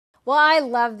Well, I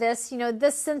love this.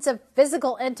 This sense of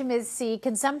physical intimacy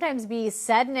can sometimes be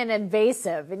sudden and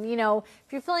invasive. And,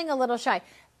 if you're feeling a little shy,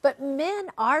 but men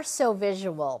are so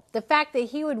visual. The fact that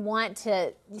he would want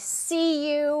to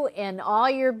see you in all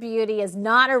your beauty is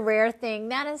not a rare thing.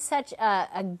 That is such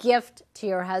a gift to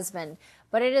your husband.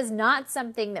 But it is not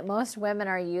something that most women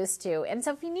are used to. And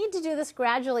so if you need to do this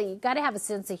gradually, you've got to have a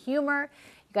sense of humor.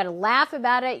 You've got to laugh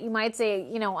about it. You might say,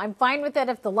 I'm fine with it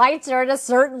if the lights are at a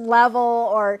certain level,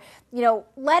 or,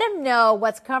 let him know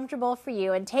what's comfortable for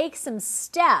you and take some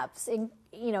steps,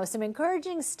 some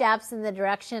encouraging steps in the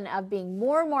direction of being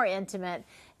more and more intimate,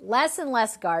 less and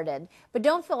less guarded. But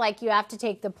don't feel like you have to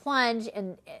take the plunge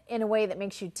in a way that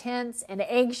makes you tense and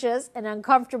anxious and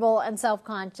uncomfortable and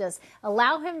self-conscious.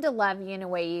 Allow him to love you in a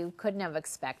way you couldn't have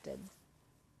expected.